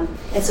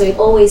 And so it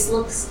always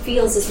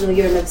feels as though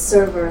you're an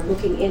observer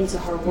looking into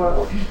her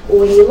world. But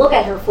when you look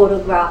at her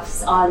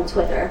photographs on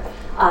Twitter,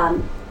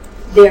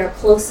 there are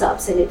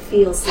close-ups, and it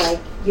feels like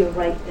you're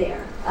right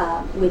there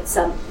with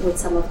some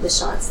of the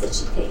shots that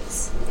she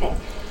takes. Okay.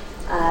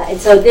 And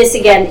so this,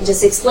 again,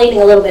 just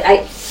explaining a little bit,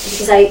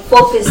 because I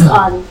focused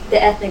on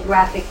the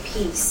ethnographic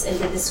piece and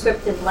the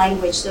descriptive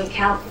language to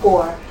account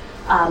for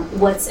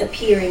what's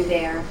appearing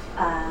there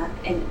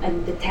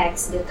and the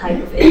text, the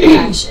type of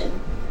interaction.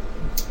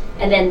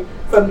 And then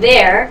from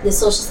there, the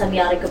social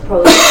semiotic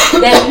approach,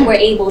 then we were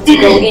able to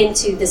go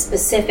into the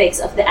specifics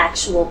of the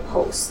actual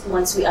post.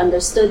 Once we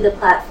understood the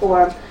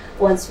platform,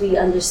 once we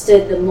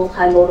understood the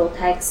multimodal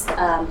text,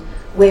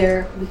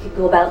 where we could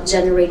go about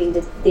generating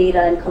the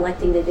data and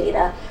collecting the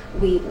data,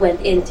 we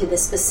went into the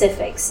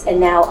specifics,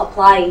 and now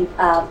applying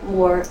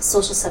more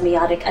social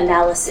semiotic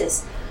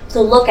analysis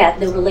to look at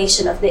the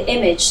relation of the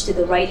image to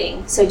the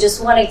writing. So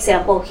just one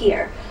example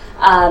here.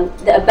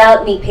 The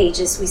About Me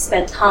pages we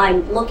spent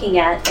time looking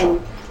at,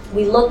 and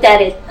we looked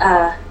at it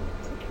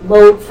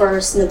mode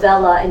first,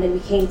 novella, and then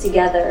we came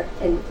together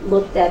and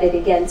looked at it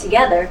again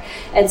together.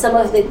 And some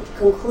of the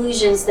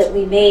conclusions that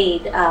we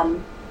made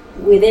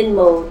within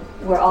mode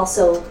were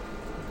also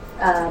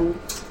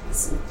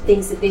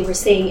things that they were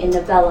saying in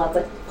novella,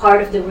 but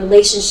part of the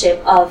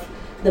relationship of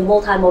the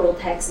multimodal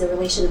text, the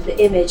relation of the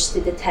image to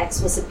the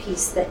text, was a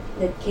piece that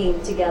came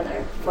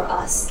together for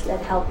us, that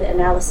helped the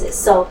analysis.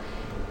 So,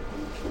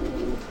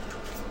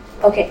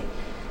 okay.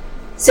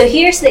 So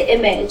here's the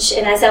image,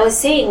 and as I was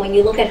saying, when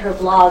you look at her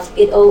blog,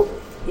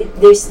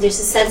 there's a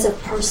sense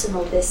of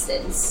personal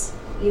distance.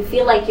 You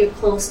feel like you're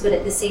close, but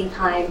at the same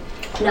time,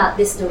 not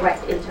this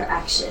direct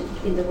interaction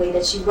in the way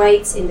that she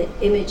writes, in the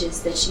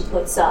images that she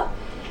puts up.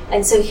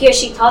 And so here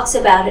she talks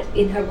about it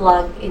in her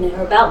blog, in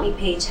her About Me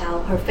page, how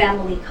her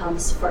family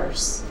comes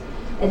first.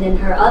 And then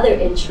her other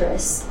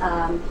interests,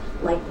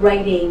 like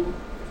writing,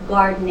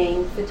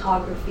 gardening,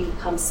 photography,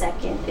 come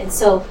second. And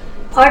so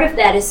part of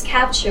that is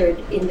captured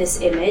in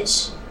this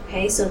image.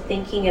 Okay, so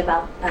thinking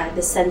about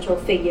the central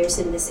figures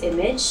in this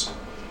image.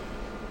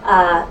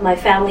 My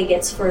family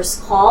gets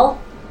first call.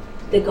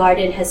 The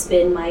garden has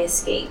been my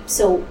escape.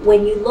 So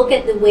when you look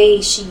at the way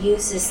she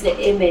uses the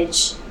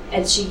image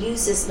and she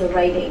uses the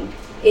writing,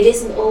 it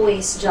isn't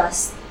always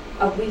just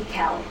a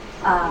recount.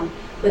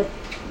 But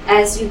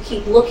as you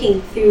keep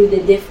looking through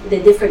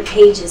the different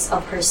pages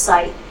of her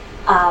site,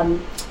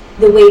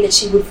 the way that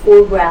she would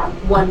foreground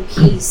one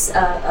piece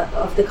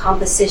of the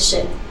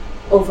composition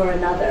over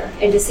another,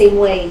 in the same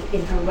way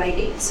in her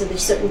writing. So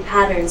there's certain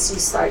patterns you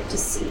start to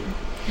see.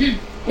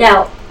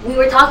 Now, we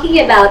were talking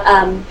about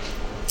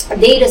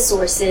data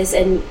sources,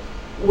 and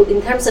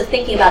in terms of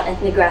thinking about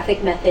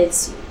ethnographic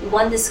methods,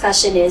 one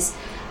discussion is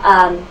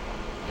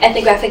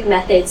ethnographic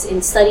methods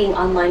in studying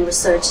online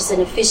research is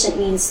an efficient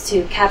means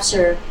to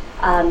capture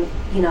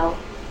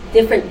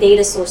different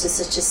data sources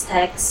such as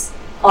text,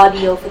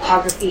 audio,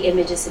 photography,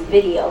 images, and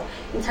video.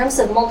 In terms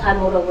of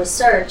multimodal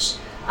research,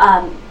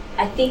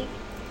 I think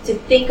to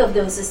think of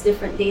those as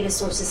different data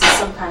sources is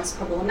sometimes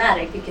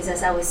problematic, because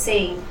as I was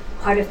saying,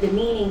 part of the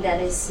meaning that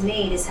is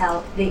made is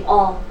how they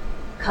all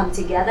come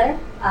together.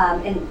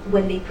 And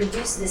when they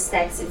produce this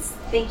text, it's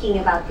thinking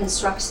about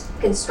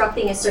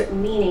constructing a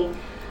certain meaning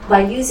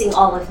by using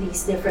all of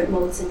these different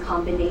modes and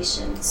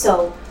combinations.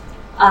 So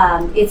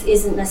it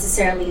isn't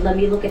necessarily, let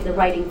me look at the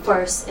writing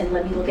first and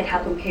let me look at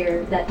how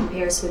that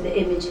compares with the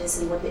images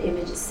and what the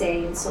images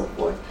say and so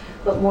forth,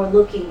 but more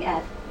looking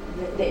at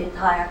the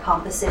entire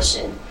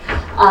composition.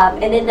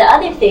 And then the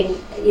other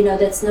thing,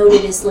 that's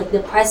noted is like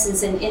the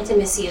presence and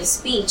intimacy of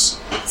speech.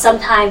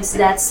 Sometimes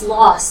that's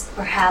lost,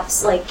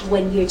 perhaps, like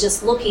when you're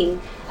just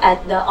looking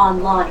at the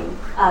online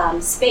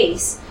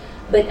space.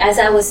 But as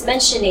I was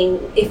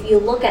mentioning, if you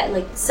look at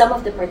like some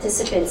of the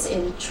participants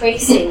in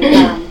tracing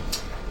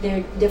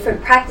their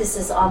different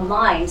practices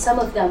online, some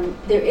of them,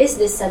 there is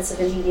this sense of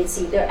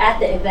immediacy. They're at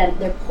the event,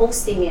 they're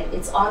posting it,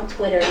 it's on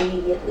Twitter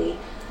immediately.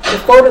 The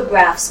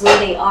photographs where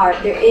they are,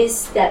 there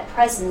is that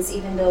presence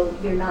even though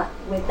you're not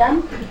with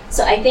them.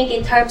 So I think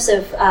in terms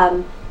of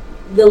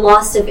the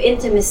loss of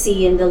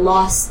intimacy and the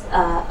loss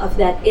of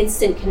that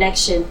instant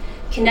connection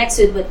connects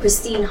with what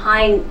Christine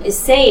Hein is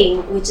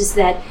saying, which is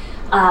that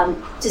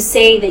to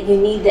say that you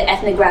need the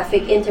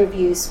ethnographic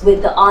interviews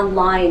with the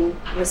online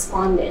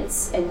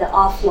respondents and the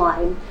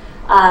offline,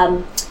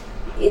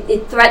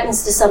 it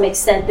threatens to some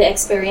extent the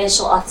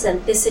experiential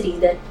authenticity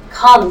that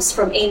comes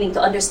from aiming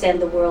to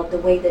understand the world the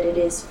way that it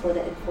is for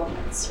the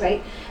informants,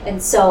 right?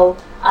 And so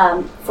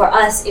for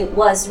us, it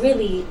was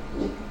really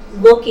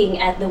looking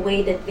at the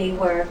way that they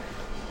were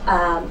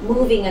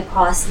moving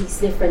across these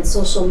different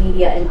social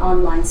media and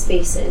online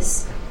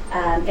spaces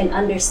and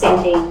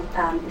understanding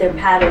their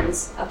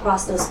patterns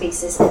across those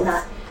spaces and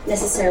not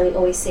necessarily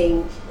always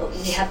saying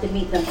we have to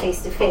meet them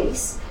face to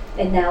face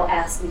and now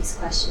ask these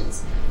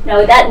questions. Now,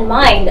 with that in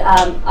mind,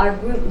 our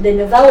group, the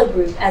Novella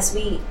group, as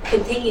we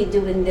continue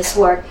doing this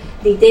work,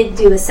 they did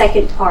do a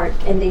second part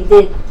and they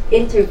did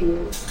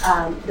interview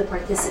the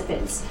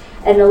participants.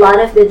 And a lot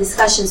of the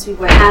discussions we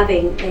were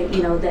having,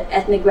 the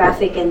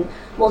ethnographic and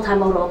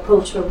multimodal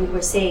approach, where we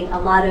were saying a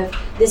lot of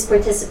this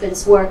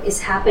participants' work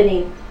is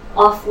happening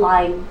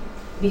offline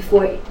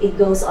before it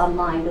goes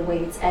online, the way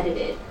it's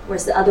edited.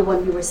 Whereas the other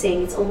one we were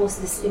saying it's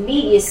almost this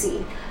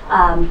immediacy,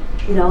 from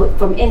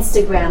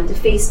Instagram to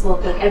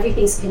Facebook, like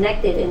everything's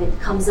connected and it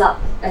comes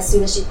up as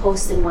soon as she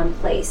posts in one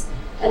place.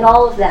 And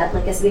all of that,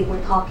 like as they were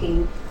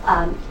talking,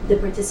 the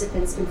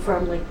participants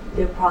confirmed like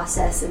their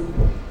process and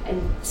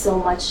so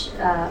much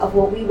of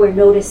what we were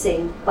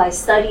noticing by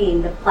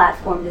studying the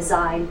platform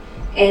design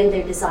and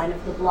their design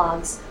of the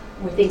blogs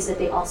were things that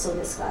they also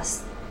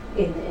discussed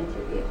in the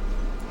interview.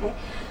 Okay,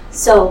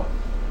 so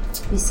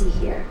you see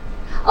here.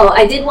 Oh,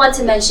 I did want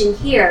to mention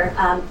here,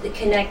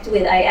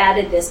 I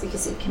added this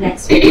because it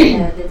connects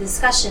with the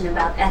discussion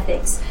about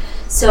ethics.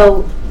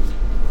 So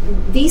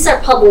these are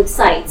public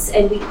sites,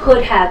 and we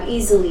could have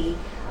easily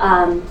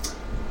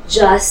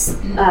just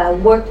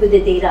worked with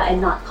the data and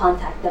not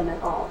contact them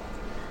at all.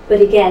 But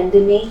again, the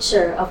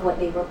nature of what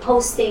they were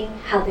posting,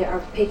 how there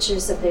are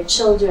pictures of their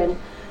children,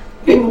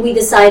 we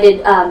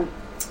decided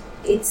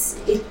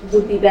it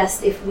would be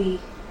best if we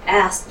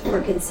asked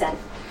for consent.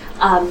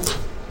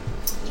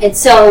 And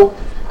so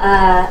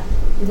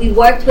we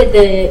worked with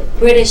the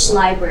British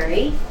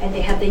Library, and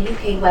they have the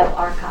UK Web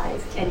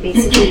Archive, and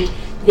basically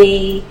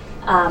they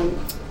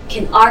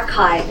can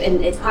archive,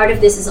 and part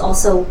of this is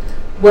also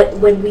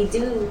when we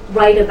do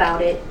write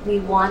about it, we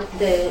want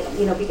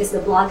because the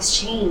blogs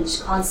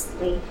change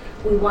constantly,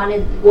 we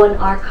wanted one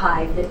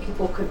archive that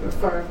people could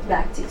refer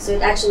back to. So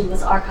it actually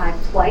was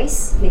archived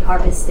twice. They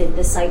harvested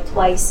the site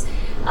twice,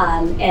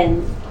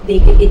 and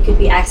it could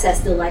be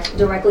accessed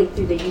directly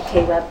through the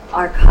UK Web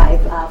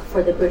Archive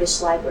for the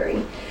British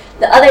Library.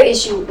 The other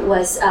issue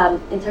was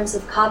in terms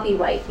of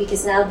copyright,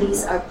 because now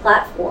these are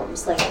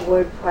platforms like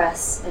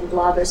WordPress and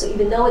Blogger. So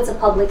even though it's a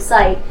public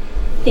site,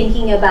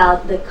 thinking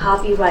about the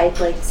copyright,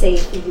 like say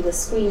if you do a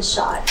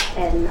screenshot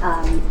and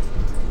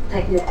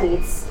technically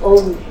it's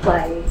owned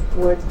by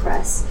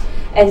WordPress.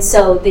 And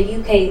so the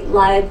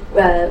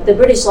the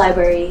British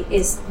Library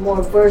is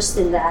more versed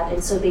in that,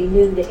 and so they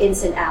knew the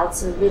ins and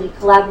outs, and really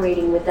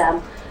collaborating with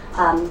them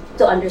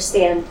to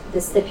understand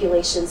the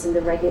stipulations and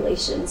the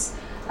regulations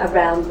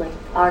around like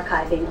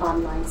archiving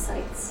online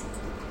sites.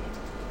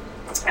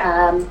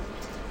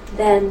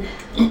 Then,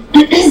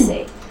 let's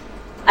see.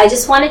 I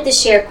just wanted to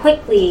share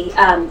quickly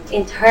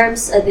in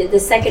terms of the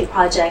second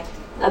project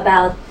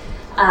about,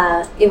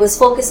 it was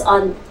focused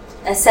on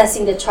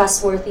assessing the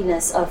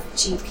trustworthiness of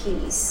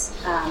GPs.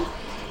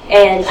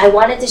 And I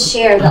wanted to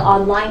share the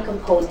online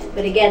component,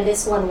 but again,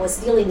 this one was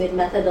dealing with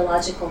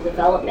methodological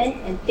development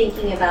and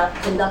thinking about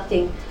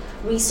conducting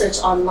research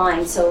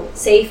online. So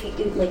say if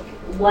you like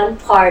one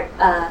part,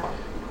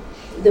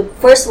 the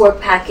first work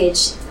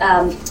package,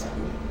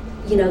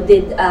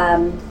 did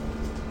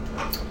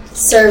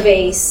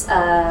surveys,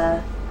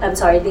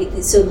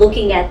 so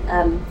looking at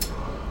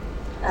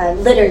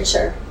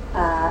literature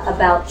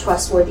about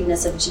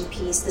trustworthiness of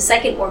GPs. The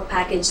second work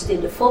package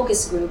did the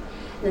focus group.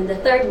 And then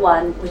the third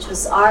one, which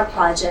was our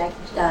project,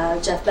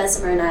 Jeff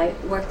Bessemer and I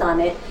worked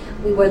on it,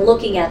 we were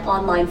looking at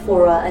online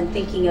fora and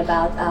thinking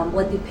about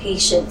what do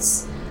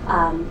patients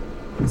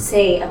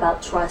say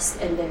about trust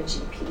in their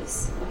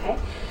GPs, okay?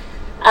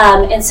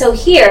 And so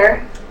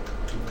here,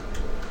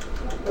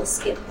 we'll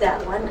skip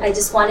that one. I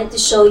just wanted to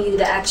show you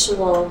the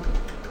actual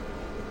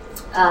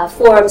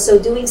forum. So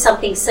doing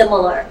something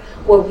similar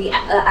where we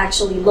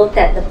actually looked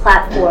at the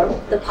platform,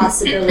 the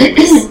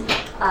possibilities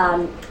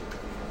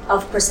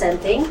of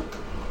presenting.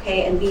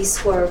 Okay, and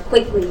these were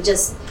quickly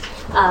just,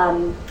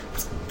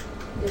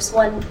 there's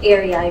one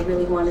area I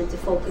really wanted to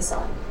focus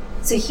on.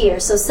 So here,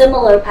 so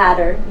similar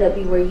pattern that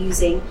we were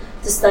using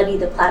to study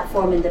the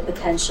platform and the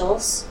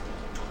potentials.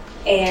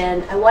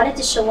 And I wanted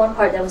to show one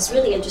part that was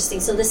really interesting.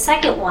 So the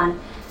second one,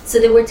 so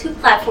there were two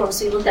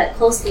platforms we looked at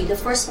closely. The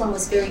first one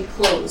was very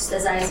closed.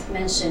 As I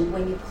mentioned,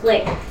 when you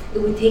click, it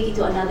would take you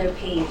to another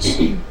page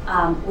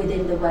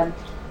within the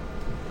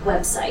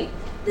website.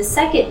 The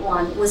second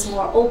one was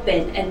more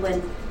open, and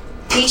when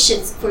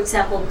patients, for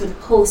example, could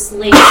post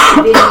links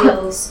to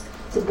videos,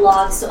 to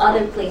blogs, to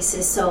other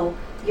places, so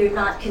you're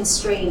not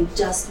constrained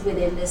just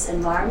within this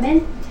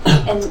environment.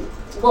 And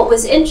what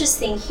was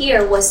interesting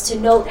here was to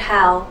note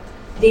how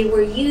they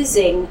were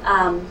using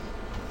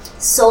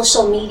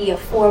social media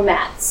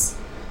formats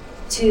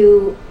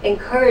to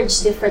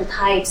encourage different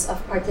types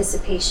of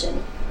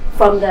participation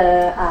from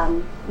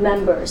the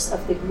members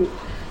of the group.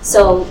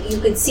 So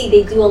you could see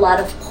they do a lot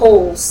of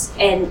polls,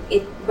 and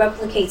it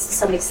replicates to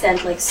some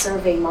extent like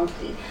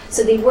SurveyMonkey.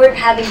 So they weren't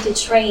having to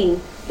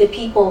train the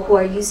people who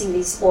are using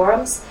these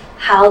forums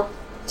how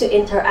to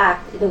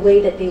interact the way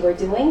that they were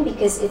doing,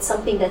 because it's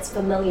something that's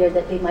familiar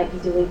that they might be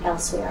doing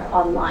elsewhere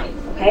online.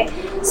 Okay,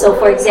 so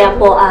for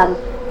example,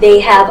 they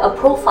have a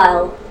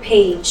profile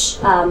page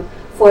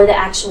for the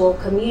actual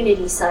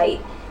community site,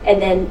 and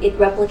then it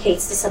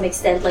replicates to some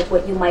extent like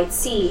what you might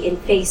see in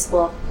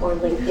Facebook or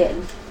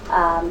LinkedIn.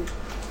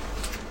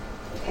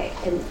 Okay,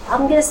 and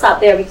I'm going to stop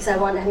there because I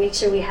want to make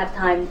sure we have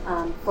time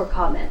for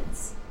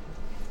comments.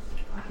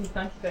 Okay,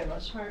 thank you very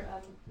much, Myrrh.